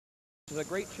is a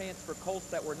great chance for colts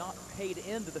that were not paid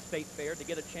into the state fair to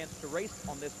get a chance to race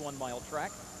on this 1 mile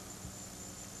track.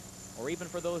 Or even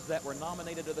for those that were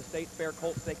nominated to the state fair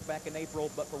colt stakes back in April,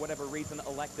 but for whatever reason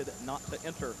elected not to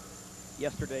enter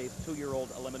yesterday's 2-year-old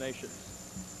eliminations.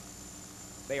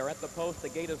 They are at the post. The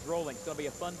gate is rolling. It's going to be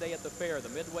a fun day at the fair. The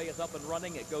midway is up and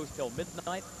running. It goes till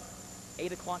midnight.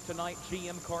 8 o'clock tonight,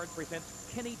 GM Card presents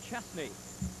Kenny Chesney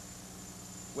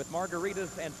with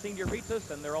margaritas and senoritas,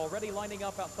 and they're already lining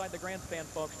up outside the grandstand,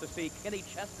 folks, to see Kenny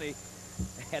Chesney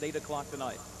at 8 o'clock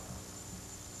tonight.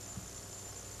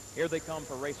 Here they come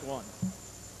for race 1.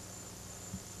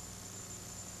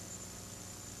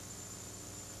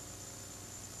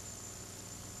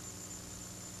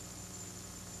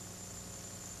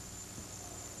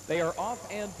 They are off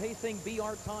and pacing.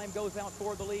 BR Time goes out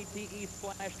for the lead. TE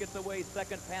Splash gets away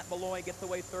second. Pat Malloy gets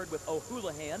away third with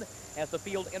O'Houlihan as the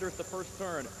field enters the first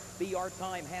turn. BR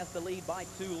Time has the lead by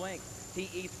 2 lengths.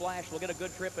 TE Splash will get a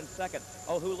good trip in second.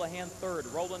 O'Houlihan third.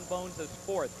 Roland Bones is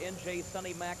fourth. NJ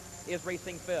Sunny Mac is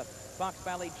racing fifth. Fox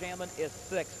Valley Jammin' is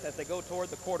sixth as they go toward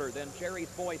the quarter. Then Jerry's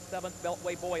Boy seventh.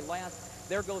 Beltway Boy last.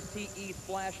 There goes TE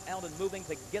Splash out and moving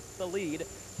to get the lead.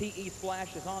 TE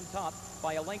Splash is on top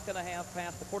by a length and a half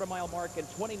past the quarter-mile mark in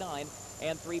 29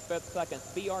 3/5 seconds.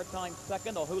 BR Time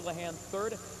second, O'Houlihan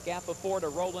third, gap of 4 to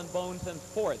Roland Bones in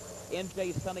fourth.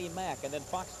 NJ Sunny Mac, and then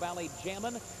Fox Valley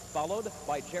Jammin', followed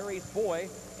by Jerry's Boy,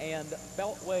 and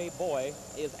Beltway Boy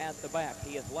is at the back.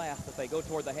 He is last as they go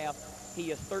toward the half.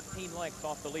 He is 13 lengths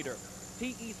off the leader.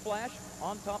 TE Splash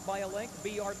on top by a length.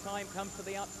 BR Time comes to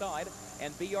the outside,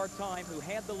 and BR Time, who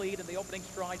had the lead in the opening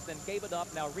strides, then gave it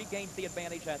up, now regains the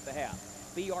advantage at the half.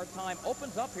 BR Time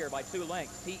opens up here by 2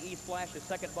 lengths. TE Splash is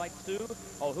second by 2.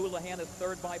 O'Houlihan is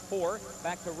third by 4.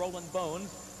 Back to Roland Bones,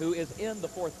 who is in the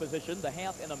 4th position. The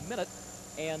half in a minute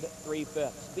and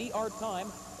 3/5. BR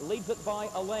Time leads it by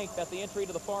a length at the entry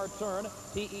to the far turn.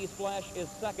 TE Splash is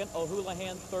second.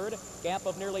 O'Houlihan third. Gap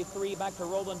of nearly 3 back to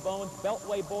Roland Bones.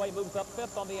 Beltway Boy moves up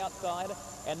 5th on the outside.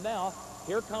 And now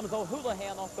here comes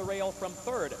O'Houlihan off the rail from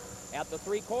 3rd. At the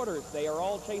 3/4, they are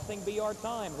all chasing BR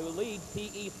Time, who leads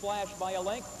TE Splash by a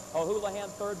length. O'Houlihan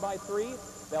third by 3.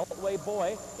 Beltway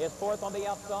Boy is 4th on the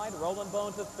outside. Roland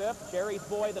Bones is 5th. Jerry's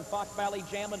Boy, then Fox Valley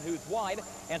Jammin', who's wide,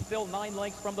 and still 9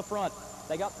 lengths from the front.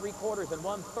 They got 3/4 in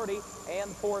 1:30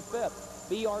 and 4/5.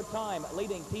 BR Time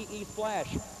leading TE Splash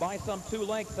by some 2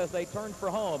 lengths as they turn for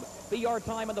home. BR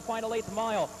Time in the final 8th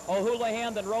mile.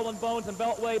 O'Houlihan, then Roland Bones and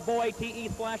Beltway Boy. TE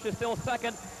Splash is still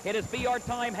second. It is BR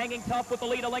Time hanging tough with the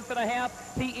lead a length and a half.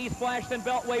 TE Splash, then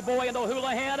Beltway Boy and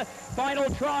O'Houlihan. Final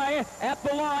try at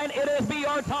the line. It is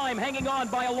BR Time hanging on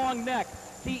by a long neck.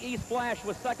 TE Splash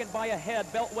was second by a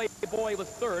head. Beltway Boy was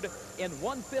third in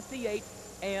 1:58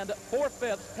 and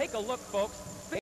 4/5. Take a look, folks.